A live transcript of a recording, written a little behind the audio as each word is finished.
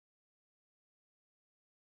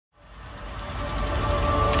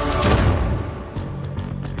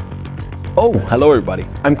Oh, hello everybody.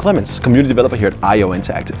 I'm Clemens, community developer here at IO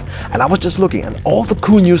Interactive, and I was just looking at all the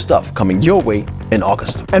cool new stuff coming your way in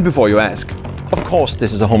August. And before you ask, of course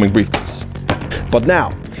this is a homing briefcase. But now,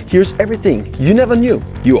 here's everything you never knew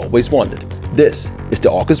you always wanted. This is the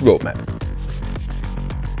August roadmap.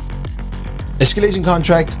 Escalation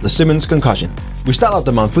contract, the Simmons concussion. We start out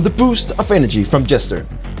the month with a boost of energy from Jester.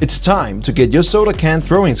 It's time to get your soda can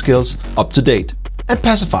throwing skills up to date and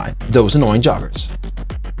pacify those annoying joggers.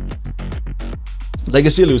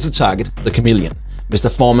 Legacy elusive target, the Chameleon. Mr.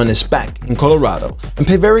 Foreman is back in Colorado, and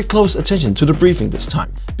pay very close attention to the briefing this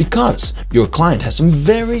time, because your client has some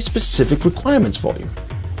very specific requirements for you.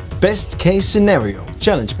 Best case scenario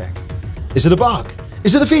challenge pack. Is it a bug?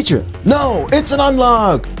 Is it a feature? No, it's an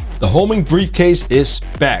unlock! The homing briefcase is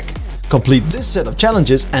back. Complete this set of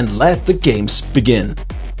challenges and let the games begin.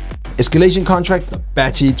 Escalation contract, the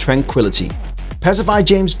Batty Tranquility. Pacify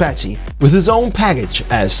James Batty with his own package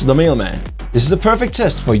as the mailman. This is the perfect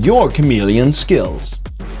test for your chameleon skills.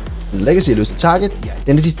 Legacy elusive target, the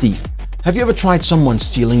Identity Thief. Have you ever tried someone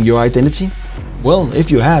stealing your identity? Well,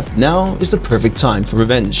 if you have, now is the perfect time for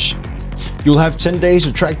revenge. You'll have 10 days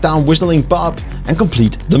to track down Whistling Bob and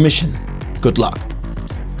complete the mission. Good luck.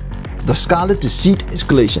 The Scarlet Deceit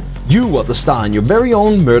Escalation. You are the star in your very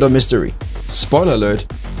own murder mystery. Spoiler alert,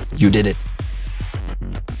 you did it.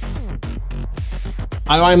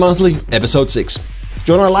 II Monthly, Episode 6.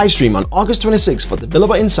 Join our livestream on August 26 for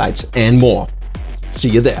developer insights and more. See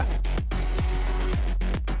you there.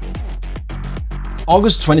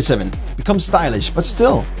 August 27. Become stylish but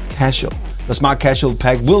still casual. The Smart Casual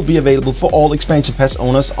pack will be available for all expansion pass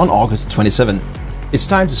owners on August 27. It's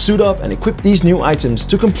time to suit up and equip these new items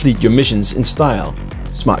to complete your missions in style.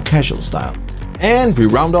 Smart Casual style. And we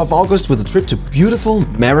round off August with a trip to beautiful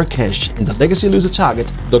Marrakesh in the Legacy elusive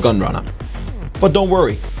target, the Gunrunner. But don't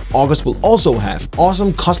worry, August will also have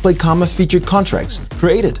awesome cosplay karma featured contracts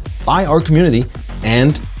created by our community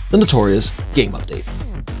and the notorious game update.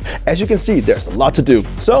 As you can see, there's a lot to do,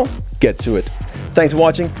 so get to it. Thanks for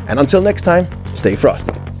watching, and until next time, stay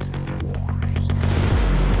frosty.